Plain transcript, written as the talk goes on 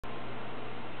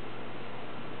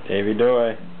Davey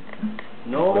Doy.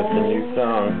 No. With the new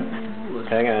song.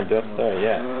 Hang on, just start,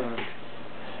 yeah.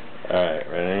 Alright,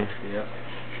 ready? Yep.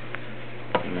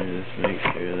 Let me just make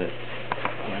sure that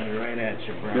Right at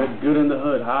you, bro. Good in the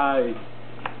hood. Hi.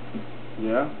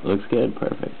 Yeah? looks good,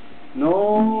 perfect.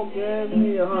 No, give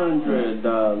me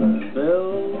 $100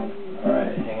 bill.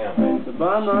 Alright, hang on. To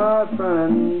buy my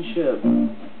friendship.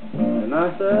 And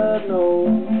I said no.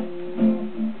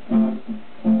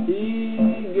 He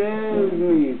gave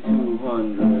me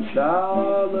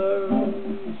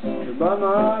 $200 to buy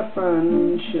my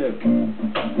friendship.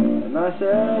 And I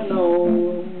said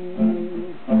no.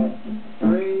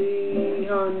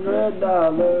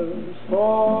 $300,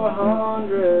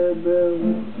 400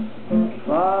 bills,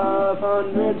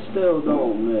 500 still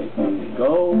don't make me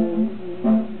go.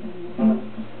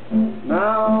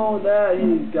 Now that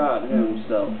he's got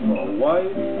himself a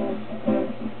wife,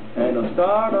 and he'll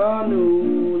start a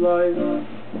new life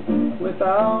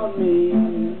without me.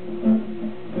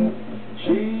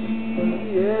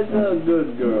 She is a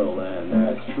good girl, and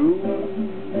that's true.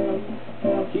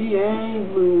 He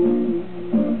ain't blue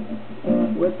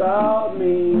without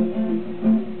me.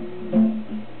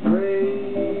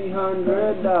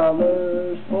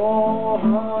 $300,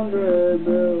 400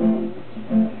 bills,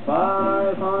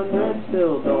 500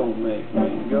 still don't make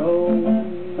me go.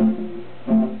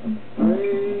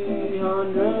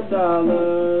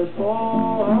 $300,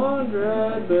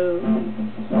 400 bills,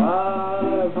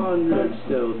 500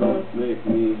 still don't make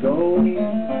me go.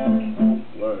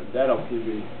 Word, that'll give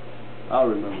me. I'll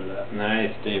remember that.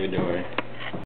 Nice, Davey Doy.